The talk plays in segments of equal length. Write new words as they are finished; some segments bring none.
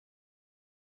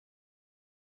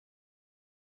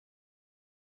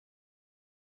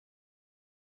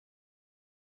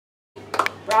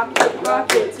Rocket,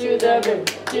 rocket to the moon.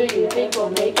 Do you think we'll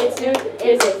make it soon?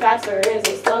 Is it fast or is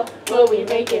it slow? Will we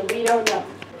make it? We don't know.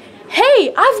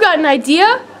 Hey, I've got an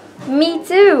idea. Me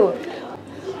too.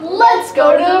 Let's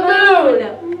go to the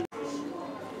moon.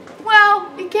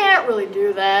 Well, you can't really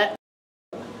do that.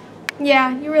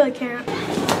 Yeah, you really can't.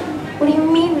 What do you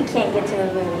mean we can't get to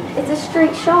the moon? It's a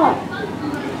straight shot.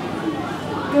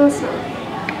 Go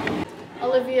slow.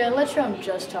 Olivia, let's show them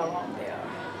just how wrong they are.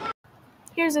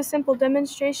 Here's a simple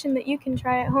demonstration that you can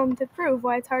try at home to prove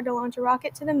why it's hard to launch a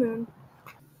rocket to the moon.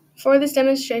 For this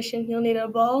demonstration, you'll need a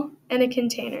ball and a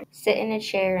container. Sit in a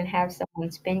chair and have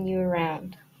someone spin you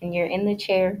around. When you're in the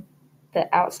chair, the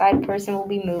outside person will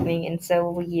be moving and so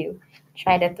will you.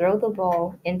 Try to throw the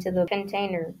ball into the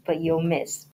container, but you'll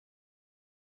miss.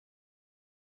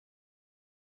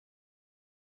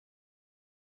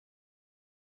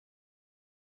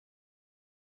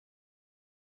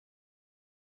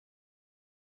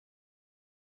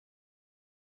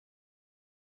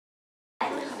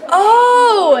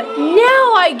 Oh,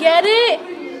 now I get it.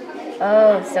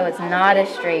 Oh, so it's not a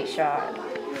straight shot.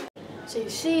 So you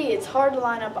see, it's hard to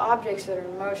line up objects that are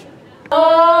in motion.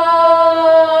 Oh!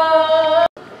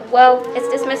 Well, it's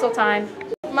dismissal time.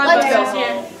 Let's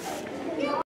go.